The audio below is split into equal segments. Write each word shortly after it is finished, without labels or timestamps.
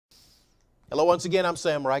Hello once again, I'm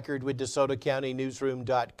Sam Reichard with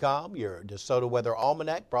DeSotoCountyNewsroom.com, your DeSoto Weather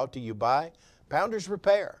Almanac brought to you by Pounders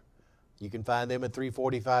Repair. You can find them at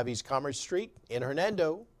 345 East Commerce Street in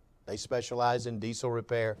Hernando. They specialize in diesel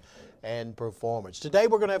repair and performance. Today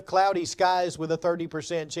we're going to have cloudy skies with a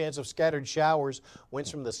 30% chance of scattered showers.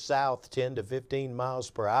 Winds from the south 10 to 15 miles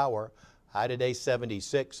per hour. High today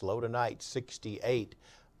 76, low tonight 68.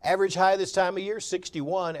 Average high this time of year,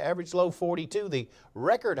 61. Average low, 42. The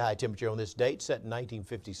record high temperature on this date, set in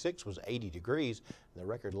 1956, was 80 degrees. And the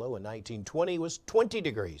record low in 1920 was 20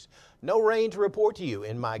 degrees. No rain to report to you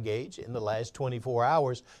in my gauge in the last 24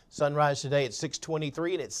 hours. Sunrise today at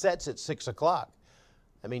 6:23, and it sets at 6 o'clock.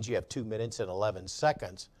 That means you have 2 minutes and 11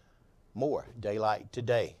 seconds more daylight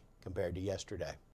today compared to yesterday.